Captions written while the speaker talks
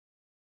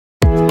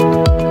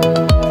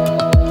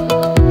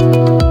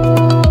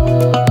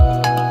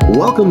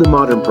Welcome to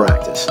Modern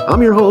Practice.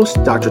 I'm your host,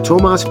 Dr.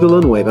 Tomas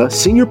Villanueva,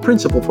 Senior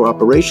Principal for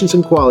Operations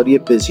and Quality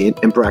at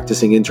Vizient and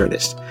practicing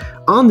internist.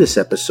 On this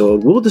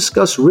episode, we'll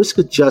discuss risk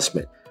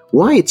adjustment,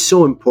 why it's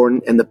so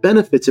important, and the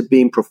benefits of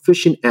being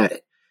proficient at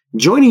it.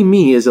 Joining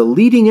me is a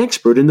leading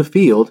expert in the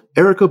field,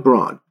 Erica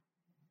Braun.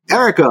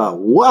 Erica,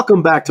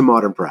 welcome back to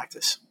Modern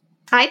Practice.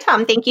 Hi,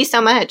 Tom. Thank you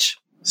so much.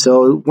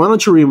 So why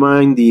don't you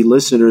remind the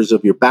listeners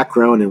of your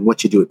background and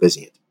what you do at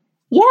Vizient?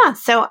 Yeah,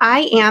 so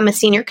I am a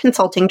senior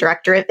consulting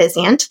director at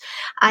Vizient.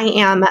 I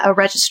am a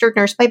registered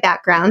nurse by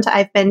background.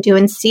 I've been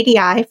doing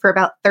CDI for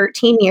about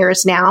 13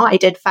 years now. I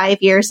did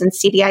 5 years in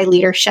CDI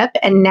leadership,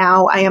 and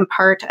now I am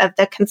part of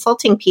the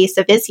consulting piece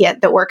of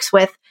Vizient that works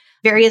with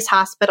various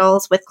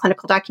hospitals with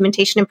clinical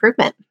documentation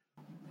improvement.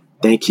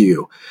 Thank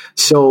you.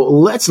 So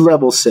let's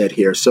level set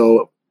here.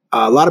 So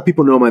a lot of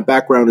people know my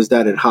background is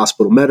that in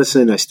hospital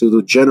medicine. I still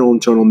do general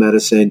internal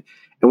medicine.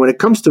 And when it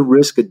comes to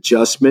risk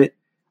adjustment,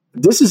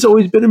 this has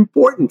always been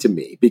important to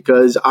me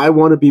because I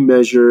want to be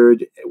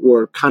measured.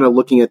 We're kind of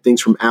looking at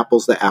things from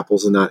apples to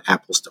apples and not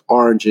apples to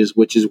oranges,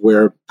 which is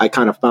where I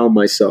kind of found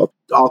myself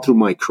all through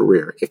my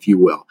career, if you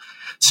will.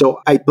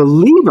 So I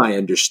believe I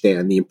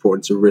understand the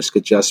importance of risk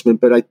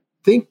adjustment, but I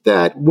think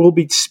that we'll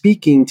be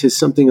speaking to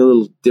something a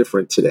little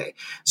different today.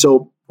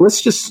 So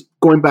let's just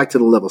going back to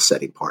the level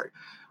setting part.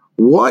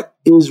 What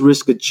is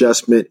risk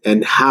adjustment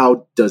and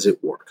how does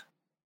it work?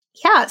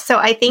 Yeah, so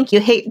I think you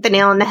hit the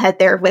nail on the head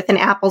there with an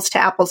apples to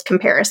apples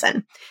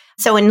comparison.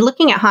 So in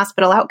looking at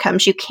hospital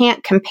outcomes, you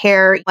can't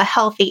compare a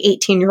healthy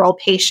 18-year-old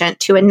patient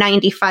to a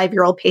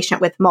 95-year-old patient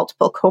with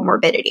multiple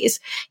comorbidities.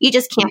 You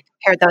just can't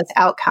compare those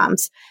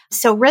outcomes.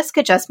 So risk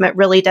adjustment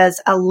really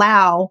does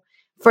allow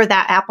for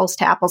that apples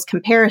to apples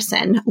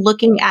comparison,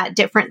 looking at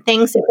different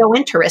things that go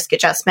into risk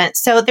adjustment.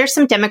 So there's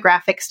some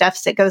demographic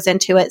stuff that goes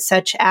into it,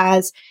 such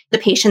as the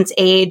patient's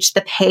age,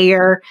 the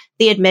payer,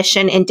 the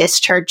admission and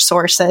discharge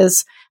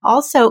sources.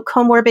 Also,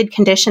 comorbid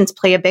conditions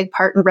play a big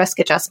part in risk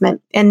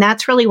adjustment, and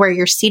that's really where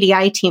your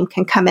CDI team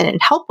can come in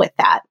and help with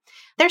that.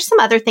 There's some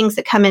other things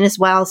that come in as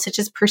well, such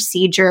as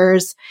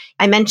procedures.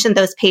 I mentioned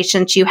those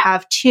patients. You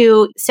have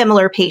two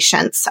similar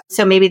patients.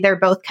 So maybe they're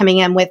both coming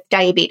in with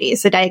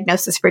diabetes, a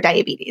diagnosis for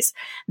diabetes.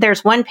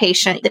 There's one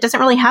patient that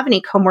doesn't really have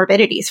any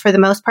comorbidities. For the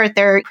most part,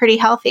 they're pretty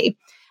healthy.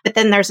 But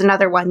then there's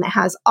another one that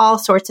has all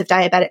sorts of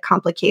diabetic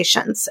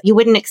complications. You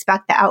wouldn't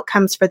expect the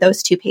outcomes for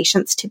those two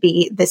patients to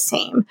be the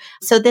same.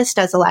 So this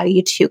does allow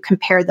you to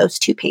compare those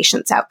two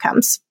patients'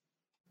 outcomes.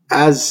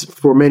 As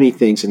for many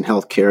things in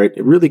healthcare,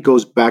 it really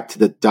goes back to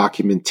the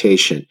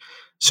documentation.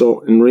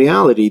 So in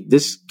reality,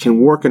 this can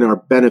work in our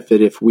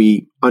benefit if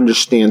we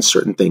understand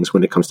certain things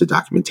when it comes to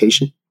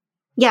documentation.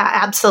 Yeah,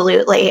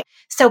 absolutely.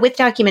 So with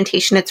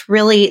documentation, it's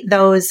really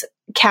those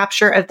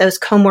capture of those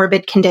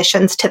comorbid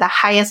conditions to the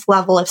highest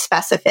level of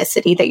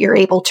specificity that you're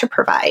able to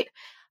provide.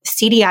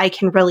 CDI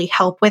can really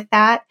help with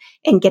that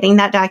and getting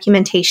that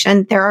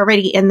documentation. They're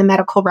already in the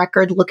medical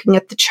record looking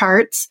at the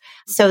charts,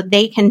 so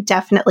they can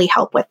definitely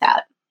help with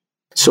that.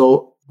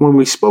 So when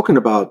we've spoken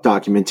about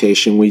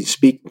documentation, we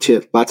speak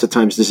to lots of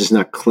times this is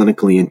not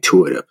clinically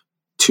intuitive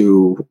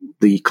to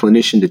the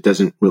clinician that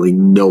doesn't really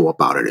know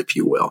about it, if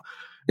you will.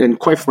 And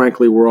quite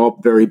frankly, we're all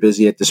very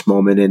busy at this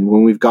moment. And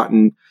when we've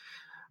gotten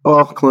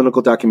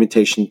clinical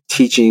documentation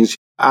teachings,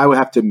 I would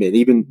have to admit,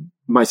 even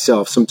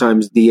myself,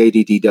 sometimes the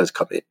ADD does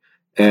come in.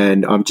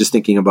 And I'm just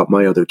thinking about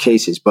my other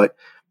cases. But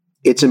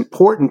it's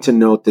important to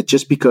note that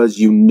just because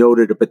you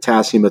noted a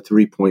potassium of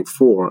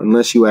 3.4,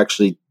 unless you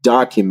actually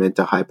document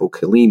a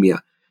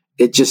hypokalemia,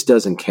 it just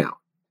doesn't count.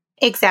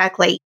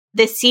 Exactly.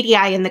 The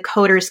CDI and the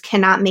coders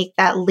cannot make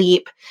that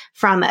leap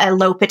from a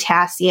low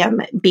potassium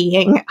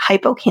being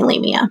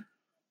hypokalemia.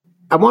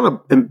 I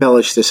want to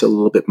embellish this a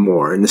little bit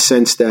more in the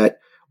sense that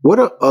what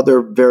are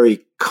other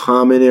very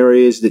common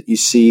areas that you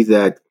see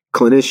that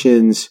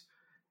clinicians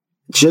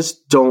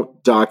just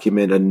don't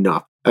document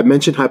enough? I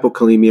mentioned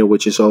hypokalemia,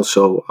 which is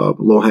also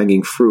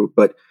low-hanging fruit,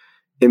 but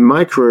in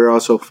my career, I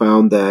also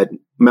found that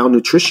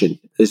malnutrition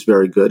is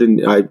very good.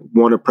 And I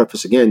want to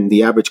preface again,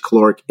 the average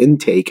caloric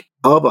intake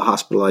of a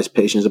hospitalized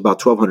patient is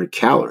about 1,200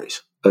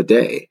 calories a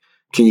day.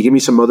 Can you give me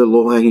some other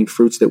low-hanging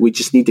fruits that we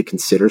just need to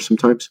consider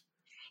sometimes?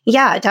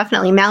 Yeah,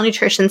 definitely.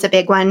 Malnutrition is a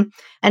big one.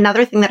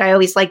 Another thing that I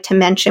always like to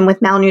mention with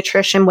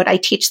malnutrition, what I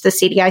teach the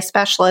CDI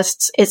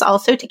specialists is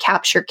also to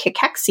capture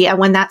cachexia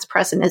when that's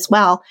present as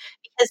well,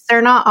 because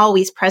they're not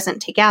always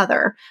present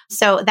together.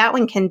 So that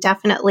one can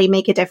definitely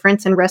make a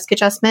difference in risk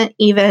adjustment,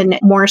 even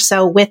more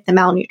so with the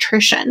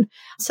malnutrition.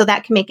 So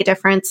that can make a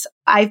difference.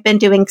 I've been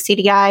doing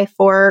CDI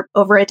for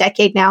over a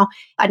decade now,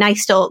 and I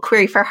still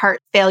query for heart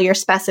failure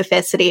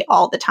specificity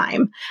all the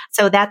time.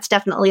 So that's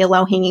definitely a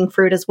low-hanging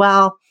fruit as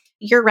well.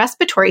 Your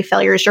respiratory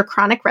failures, your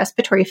chronic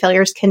respiratory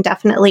failures can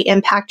definitely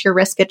impact your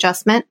risk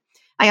adjustment.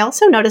 I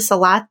also notice a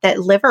lot that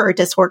liver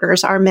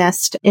disorders are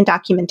missed in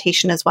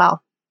documentation as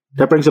well.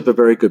 That brings up a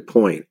very good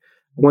point.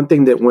 One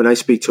thing that when I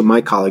speak to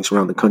my colleagues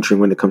around the country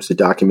when it comes to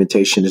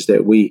documentation is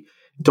that we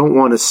don't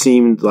want to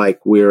seem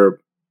like we're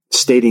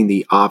stating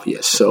the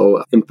obvious.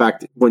 So in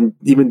fact, when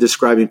even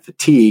describing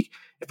fatigue,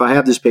 if I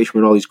have this patient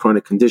with all these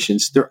chronic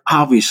conditions, they're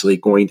obviously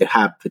going to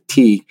have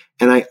fatigue.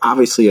 And I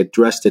obviously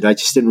addressed it. I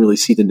just didn't really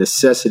see the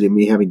necessity of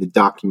me having to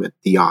document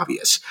the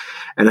obvious.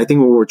 And I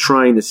think what we're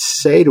trying to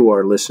say to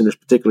our listeners,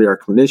 particularly our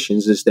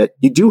clinicians, is that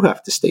you do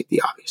have to state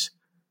the obvious.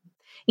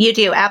 You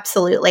do,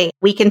 absolutely.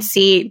 We can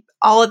see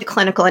all of the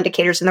clinical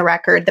indicators in the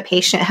record. The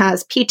patient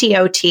has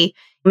PTOT.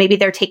 Maybe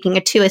they're taking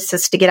a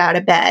 2-assist to get out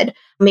of bed.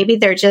 Maybe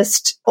they're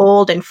just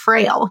old and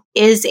frail.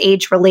 Is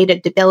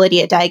age-related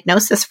debility a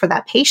diagnosis for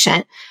that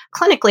patient?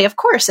 Clinically, of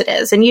course it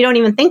is. And you don't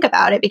even think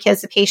about it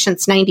because the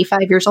patient's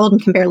 95 years old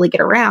and can barely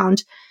get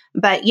around.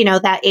 But,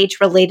 that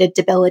age-related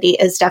debility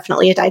is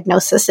definitely a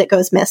diagnosis that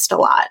goes missed a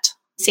lot.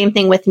 Same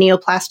thing with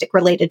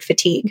neoplastic-related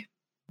fatigue.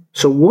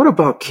 So what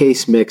about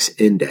case mix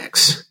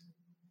index?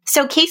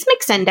 So case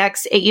mix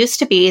index, it used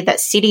to be that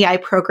CDI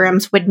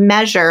programs would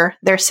measure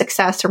their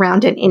success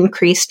around an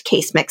increased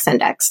case mix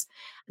index.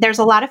 There's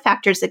a lot of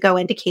factors that go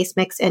into case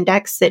mix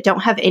index that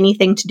don't have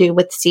anything to do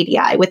with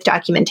CDI, with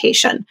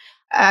documentation.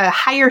 A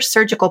higher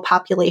surgical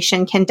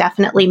population can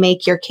definitely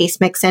make your case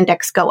mix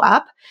index go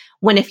up,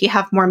 when if you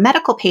have more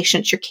medical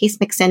patients, your case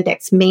mix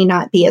index may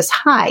not be as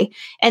high.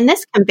 And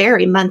this can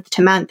vary month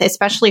to month,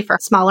 especially for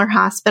smaller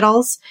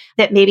hospitals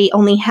that maybe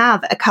only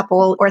have a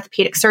couple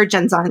orthopedic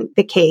surgeons on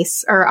the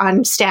case or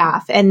on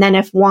staff. And then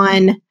if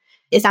one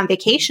is on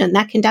vacation,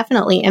 that can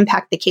definitely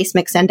impact the case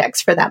mix index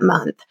for that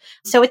month.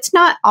 So it's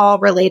not all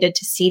related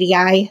to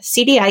CDI.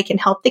 CDI can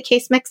help the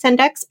case mix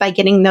index by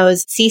getting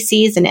those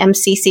CCs and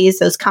MCCs,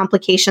 those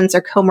complications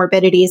or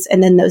comorbidities,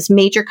 and then those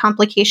major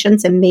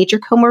complications and major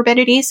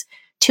comorbidities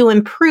to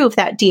improve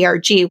that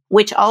DRG,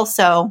 which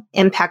also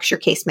impacts your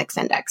case mix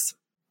index.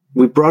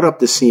 We brought up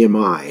the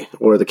CMI,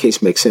 or the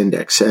case mix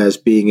index, as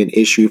being an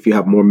issue if you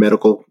have more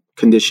medical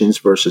conditions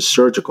versus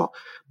surgical.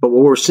 But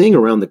what we're seeing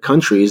around the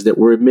country is that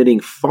we're admitting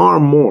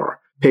far more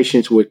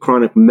patients with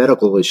chronic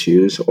medical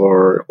issues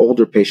or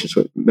older patients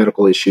with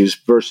medical issues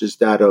versus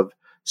that of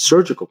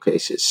surgical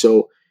cases.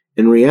 So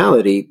in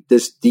reality,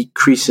 this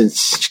decrease in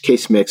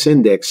case mix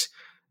index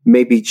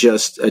may be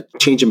just a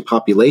change in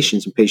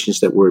populations and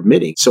patients that we're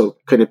admitting. So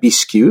can it be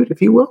skewed,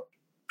 if you will?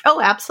 Oh,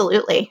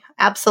 absolutely.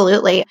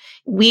 Absolutely.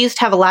 We used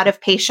to have a lot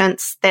of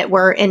patients that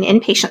were in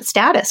inpatient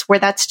status where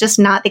that's just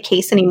not the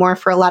case anymore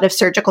for a lot of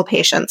surgical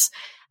patients.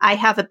 I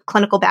have a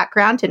clinical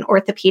background in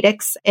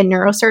orthopedics and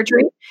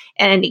neurosurgery,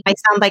 and I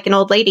sound like an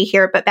old lady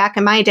here, but back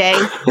in my day,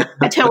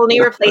 a total knee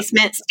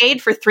replacement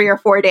stayed for 3 or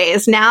 4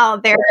 days. Now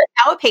they're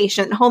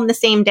outpatient, home the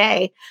same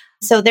day.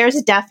 So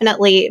there's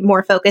definitely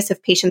more focus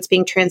of patients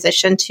being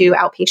transitioned to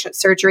outpatient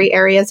surgery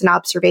areas and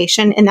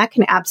observation, and that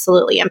can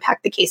absolutely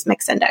impact the case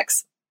mix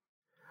index.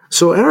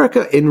 So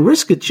Erica, in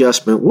risk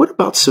adjustment, what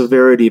about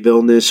severity of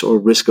illness or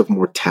risk of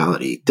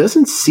mortality?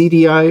 Doesn't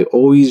CDI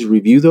always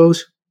review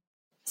those?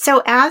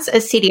 So as a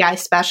CDI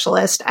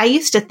specialist, I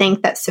used to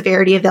think that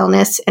severity of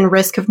illness and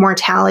risk of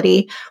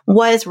mortality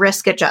was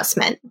risk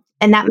adjustment,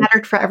 and that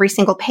mattered for every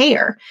single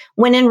payer,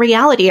 when in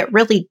reality, it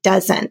really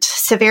doesn't.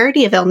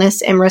 Severity of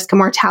illness and risk of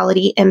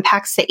mortality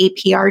impacts the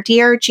APR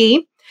DRG,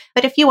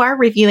 but if you are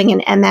reviewing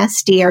an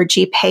MS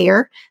DRG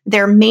payer,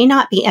 there may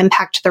not be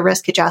impact to the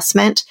risk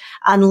adjustment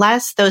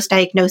unless those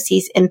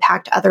diagnoses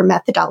impact other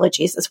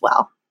methodologies as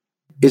well.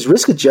 Is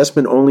risk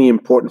adjustment only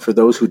important for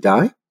those who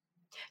die?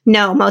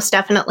 No, most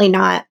definitely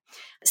not.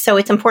 So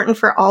it's important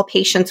for all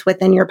patients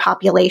within your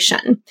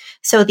population.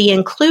 So the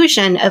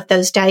inclusion of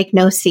those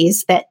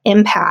diagnoses that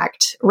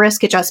impact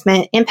risk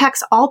adjustment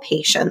impacts all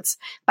patients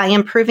by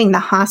improving the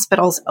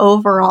hospital's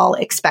overall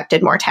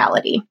expected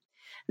mortality.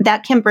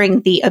 That can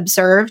bring the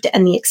observed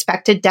and the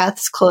expected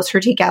deaths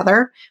closer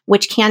together,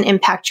 which can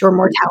impact your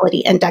mortality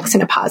index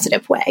in a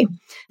positive way.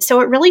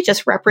 So it really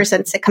just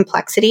represents the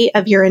complexity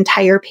of your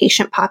entire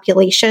patient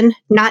population,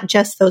 not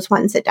just those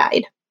ones that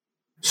died.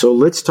 So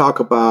let's talk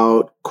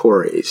about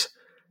queries.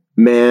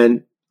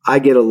 Man, I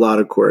get a lot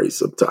of queries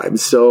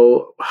sometimes.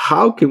 So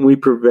how can we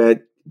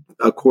prevent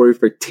a query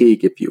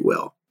fatigue, if you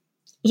will?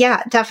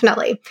 Yeah,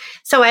 definitely.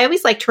 So I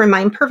always like to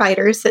remind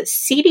providers that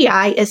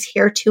CDI is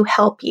here to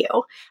help you.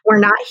 We're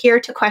not here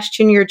to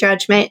question your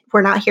judgment.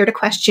 We're not here to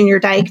question your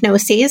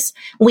diagnoses.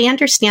 We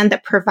understand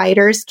that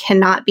providers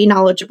cannot be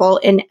knowledgeable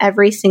in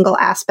every single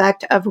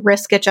aspect of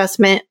risk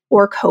adjustment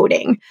or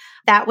coding.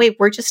 That way,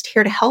 we're just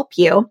here to help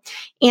you.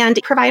 And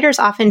providers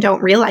often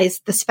don't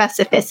realize the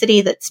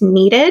specificity that's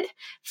needed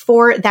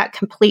for that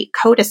complete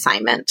code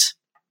assignment.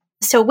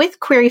 So with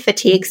query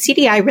fatigue,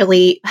 CDI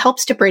really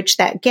helps to bridge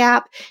that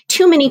gap.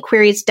 Too many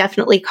queries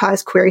definitely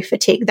cause query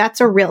fatigue. That's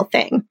a real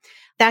thing.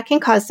 That can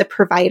cause the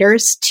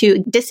providers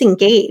to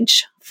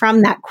disengage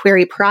from that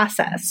query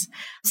process.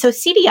 So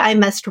CDI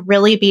must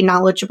really be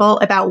knowledgeable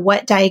about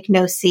what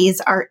diagnoses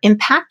are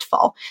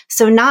impactful.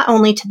 So not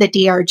only to the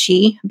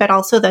DRG, but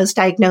also those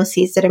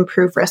diagnoses that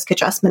improve risk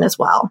adjustment as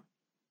well.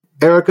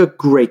 Erica,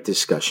 great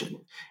discussion.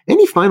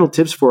 Any final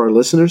tips for our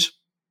listeners?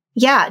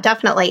 Yeah,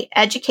 definitely.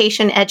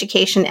 Education,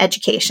 education,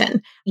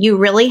 education. You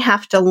really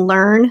have to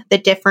learn the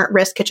different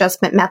risk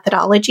adjustment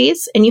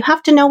methodologies, and you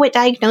have to know what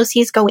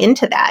diagnoses go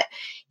into that.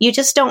 You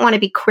just don't want to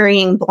be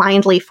querying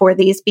blindly for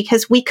these,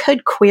 because we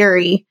could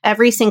query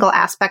every single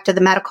aspect of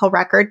the medical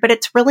record, but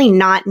it's really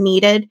not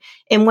needed.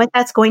 And what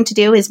that's going to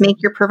do is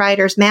make your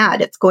providers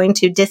mad. It's going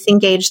to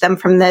disengage them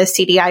from the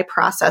CDI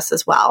process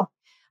as well.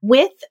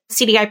 With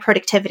CDI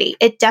productivity,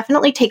 it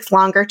definitely takes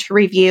longer to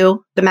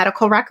review the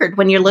medical record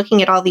when you're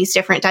looking at all these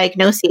different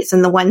diagnoses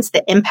and the ones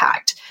that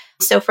impact.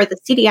 So for the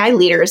CDI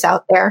leaders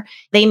out there,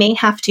 they may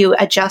have to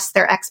adjust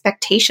their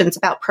expectations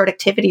about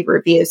productivity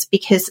reviews,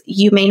 because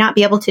you may not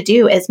be able to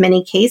do as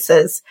many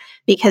cases,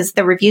 because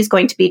the review is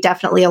going to be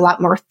definitely a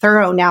lot more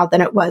thorough now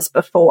than it was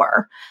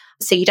before.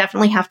 So you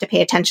definitely have to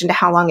pay attention to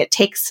how long it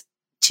takes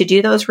to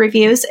do those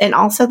reviews, and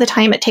also the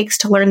time it takes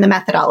to learn the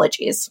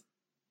methodologies.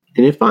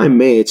 And if I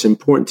may, it's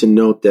important to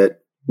note that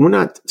we're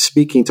not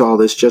speaking to all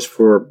this just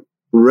for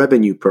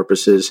revenue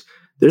purposes.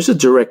 There's a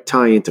direct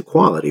tie into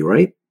quality,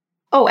 right?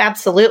 Oh,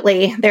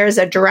 absolutely. There's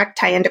a direct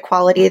tie into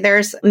quality.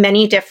 There's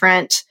many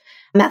different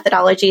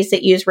methodologies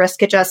that use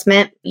risk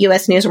adjustment,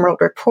 U.S. News and World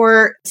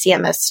Report,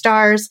 CMS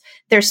STARS.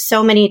 There's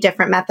so many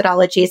different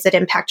methodologies that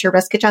impact your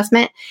risk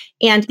adjustment.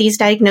 And these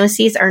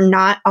diagnoses are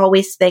not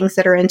always things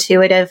that are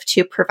intuitive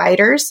to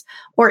providers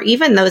or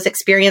even those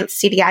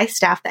experienced CDI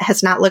staff that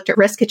has not looked at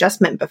risk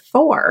adjustment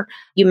before.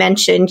 You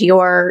mentioned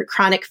your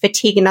chronic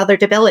fatigue and other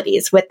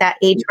debilities with that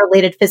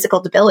age-related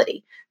physical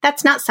debility.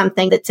 That's not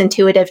something that's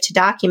intuitive to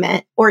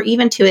document, or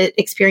even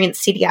to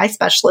experienced CDI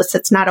specialists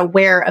that's not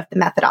aware of the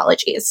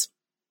methodologies.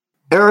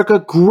 Erica,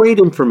 great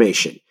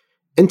information.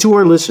 And to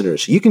our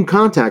listeners, you can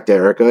contact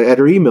Erica at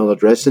her email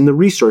address in the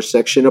resource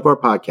section of our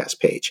podcast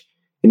page.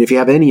 And if you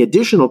have any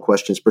additional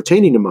questions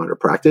pertaining to Modern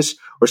Practice,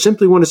 or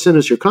simply want to send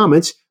us your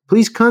comments,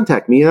 please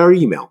contact me at our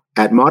email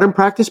at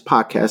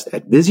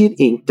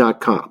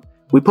modernpracticepodcast@vizientinc.com.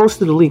 We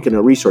posted a link in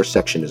our resource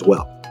section as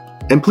well.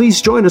 And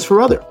please join us for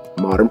other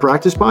Modern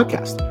Practice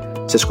podcasts.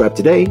 Subscribe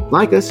today,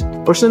 like us,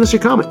 or send us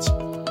your comments.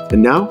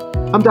 And now,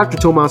 I'm Dr.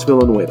 Tomas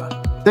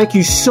Villanueva. Thank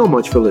you so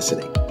much for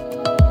listening.